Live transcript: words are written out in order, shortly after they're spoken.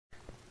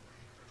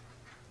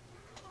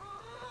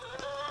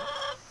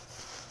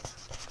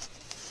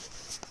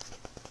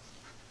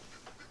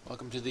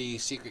to the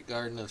Secret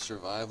Garden of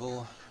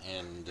Survival,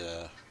 and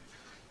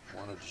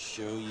wanted to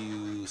show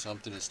you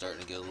something. It's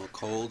starting to get a little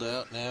cold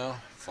out now.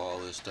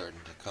 Fall is starting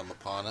to come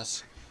upon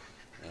us,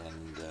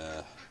 and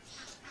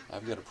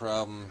I've got a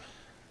problem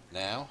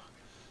now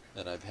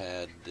that I've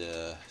had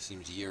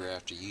seems year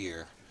after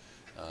year.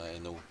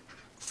 In the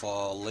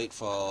fall, late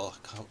fall,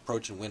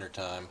 approaching winter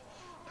time,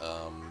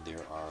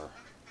 there are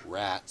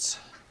rats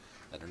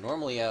that are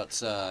normally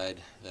outside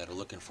that are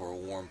looking for a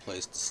warm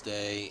place to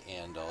stay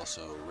and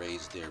also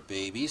raise their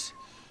babies,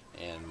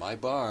 and my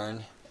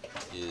barn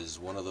is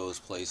one of those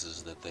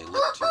places that they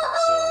look to.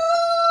 So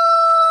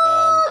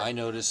I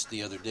noticed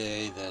the other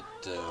day that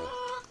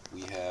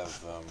we have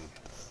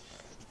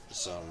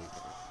some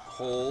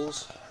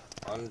holes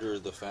under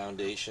the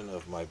foundation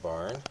of my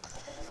barn,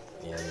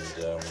 and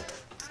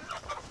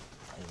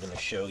I'm going to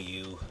show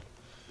you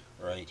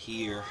right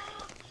here.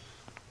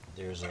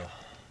 There's a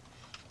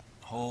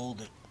hole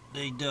that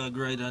they dug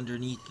right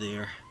underneath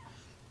there,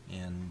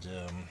 and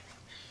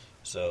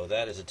so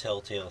that is a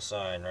telltale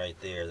sign right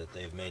there that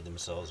they've made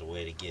themselves a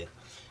way to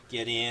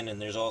get in.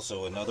 And there's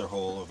also another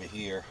hole over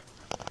here,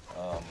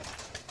 so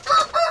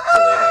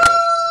they have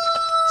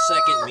a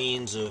second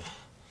means of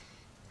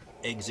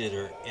exit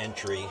or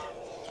entry.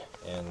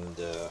 And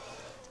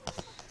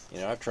you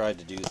know, I've tried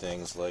to do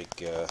things like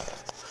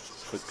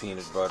put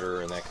peanut butter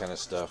and that kind of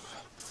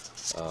stuff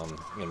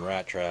in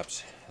rat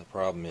traps. The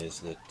problem is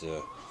that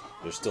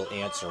there's still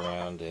ants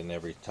around, and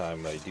every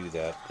time I do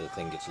that, the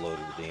thing gets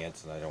loaded with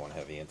ants, and I don't want to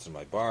have ants in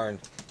my barn,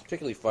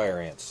 particularly fire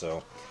ants.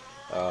 So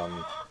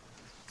I'm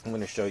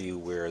going to show you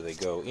where they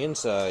go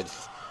inside,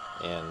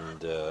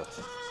 and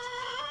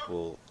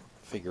we'll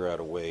figure out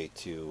a way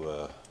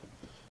to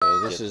so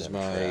this is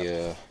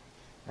my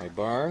my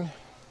barn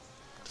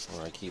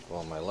where I keep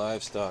all my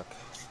livestock,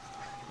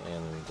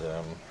 and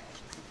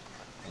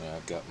you know,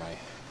 I've got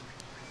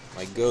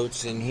my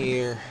goats in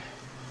here,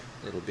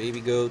 little baby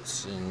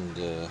goats,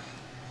 and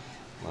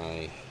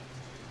my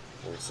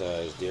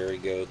full-size dairy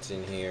goats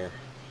in here,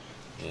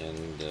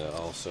 and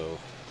also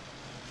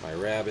my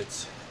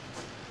rabbits.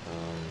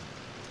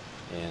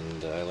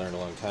 And I learned a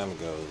long time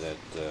ago that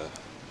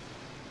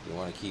you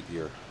want to keep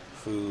your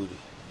food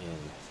in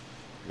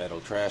metal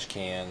trash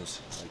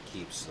cans. It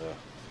keeps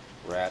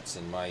rats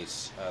and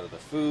mice out of the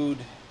food,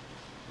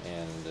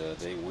 and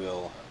they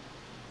will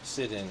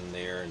sit in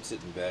there and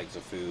sit in bags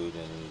of food,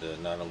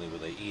 and not only will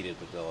they eat it,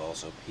 but they'll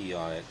also pee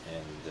on it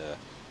and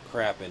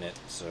crap in it.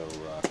 So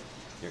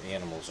your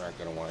animals aren't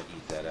going to want to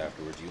eat that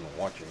afterwards. You don't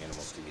want your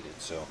animals to eat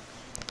it. So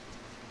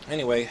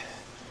anyway,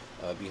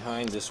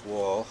 behind this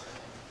wall,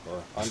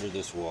 or under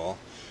this wall,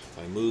 if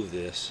I move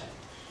this,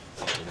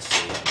 you can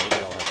see, maybe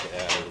I'll have to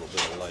add a little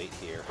bit of light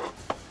here,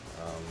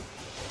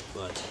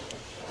 but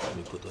let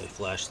me put my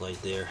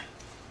flashlight there.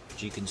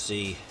 But you can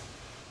see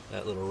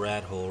that little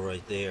rat hole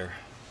right there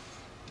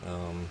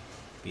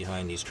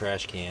behind these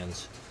trash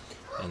cans,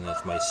 and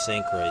that's my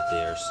sink right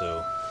there.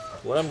 So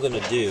what I'm going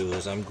to do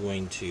is I'm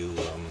going to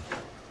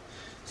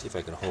see if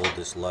I can hold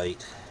this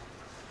light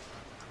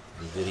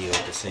and video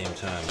at the same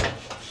time.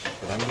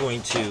 But I'm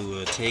going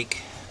to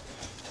take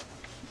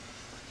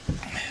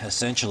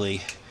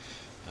essentially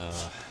a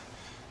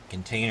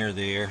container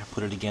there,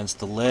 put it against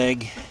the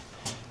leg,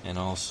 and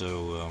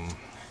also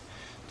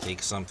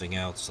take something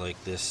else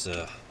like this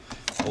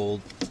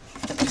old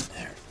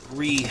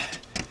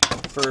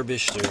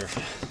refurbished or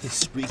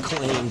this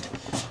reclaimed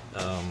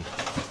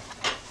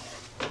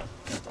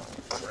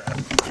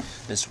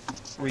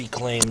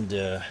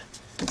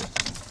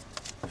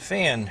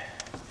fan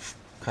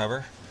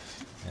cover,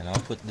 and I'll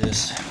put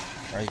this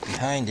right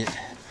behind it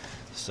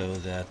so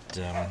that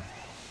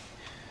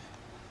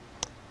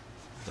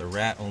the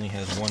rat only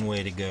has one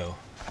way to go.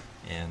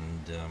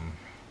 And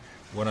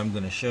what I'm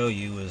going to show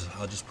you is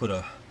I'll just put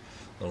a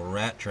little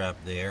rat trap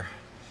there,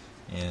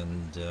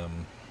 and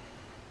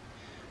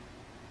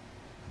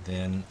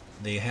then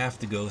they have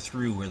to go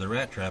through where the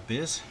rat trap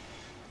is.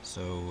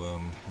 So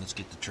let's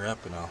get the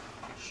trap and I'll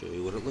show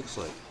you what it looks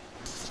like.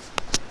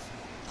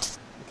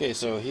 Okay,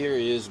 so here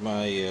is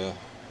my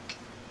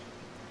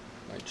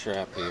my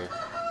trap here.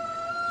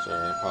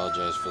 Sorry, I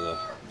apologize for the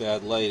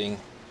bad lighting,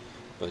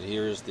 but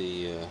here's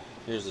the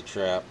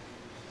trap,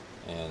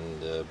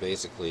 and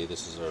basically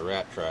this is a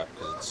rat trap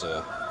because it's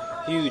a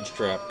huge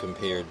trap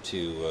compared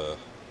to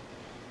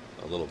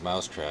a little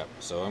mouse trap.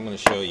 So I'm going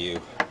to show you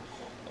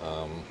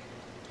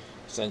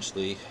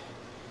essentially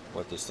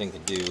what this thing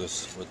can do.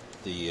 Is what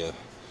the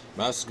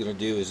mouse is going to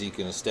do is he's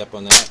going to step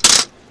on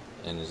that,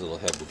 and his little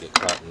head will get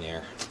caught in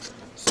there.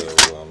 So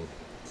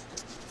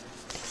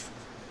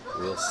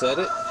we'll set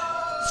it,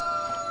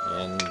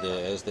 and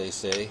as they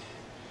say,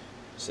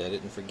 set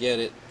it and forget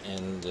it,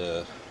 and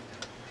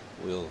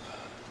we'll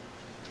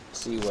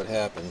see what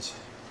happens.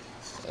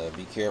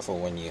 Be careful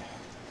when you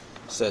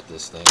set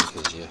this thing,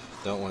 because you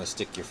don't want to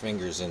stick your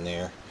fingers in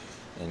there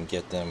and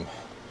get them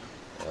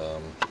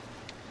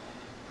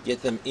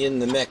in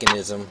the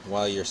mechanism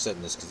while you're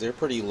setting this, because they're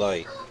pretty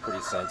light,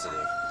 pretty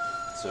sensitive.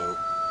 So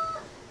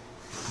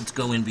let's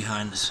go in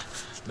behind this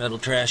metal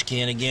trash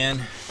can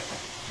again,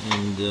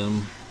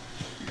 and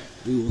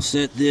we will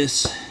set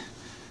this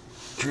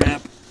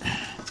trap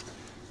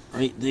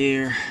right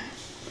there.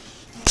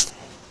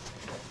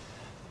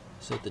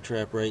 Set the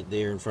trap right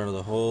there in front of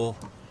the hole.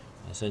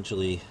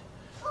 Essentially,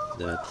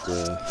 that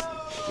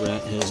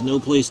rat has no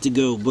place to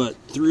go but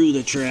through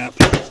the trap.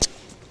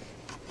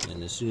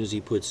 And as soon as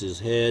he puts his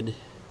head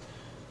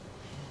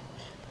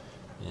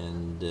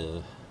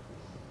and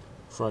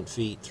front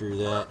feet through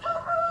that,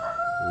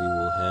 we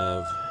will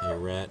have a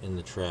rat in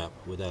the trap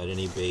without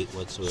any bait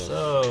whatsoever.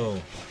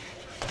 So,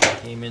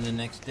 came in the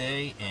next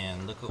day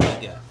and look what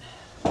we got.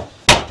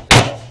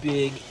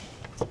 Big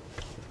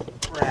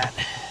rat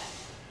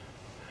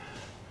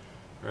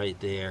right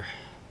there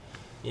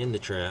in the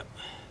trap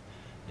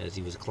as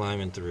he was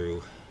climbing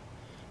through,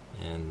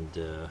 and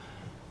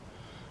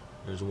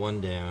there's one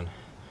down,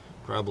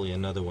 probably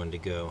another one to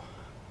go.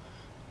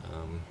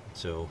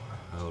 So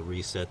I'll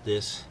reset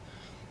this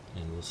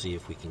and we'll see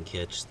if we can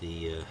catch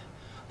the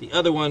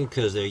other one,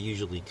 because they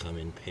usually come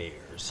in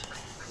pairs.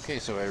 Okay,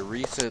 so I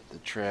reset the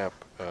trap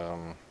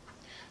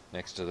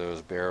next to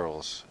those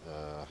barrels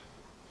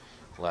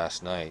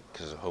last night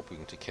because I'm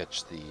hoping to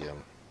catch the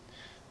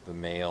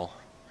male,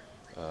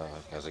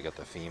 because I got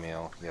the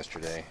female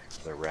yesterday,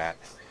 the rat.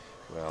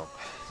 Well,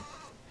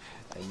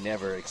 I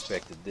never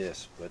expected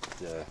this, but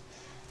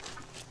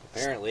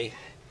apparently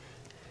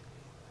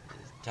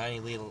tiny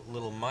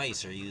little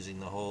mice are using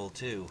the hole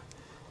too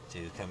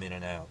to come in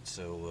and out.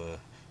 So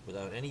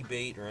without any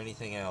bait or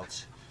anything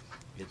else,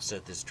 it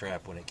set this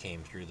trap when it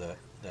came through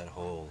that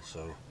hole.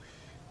 So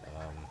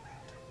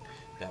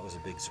that was a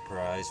big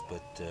surprise,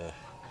 but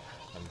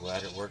I'm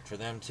glad it worked for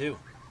them too.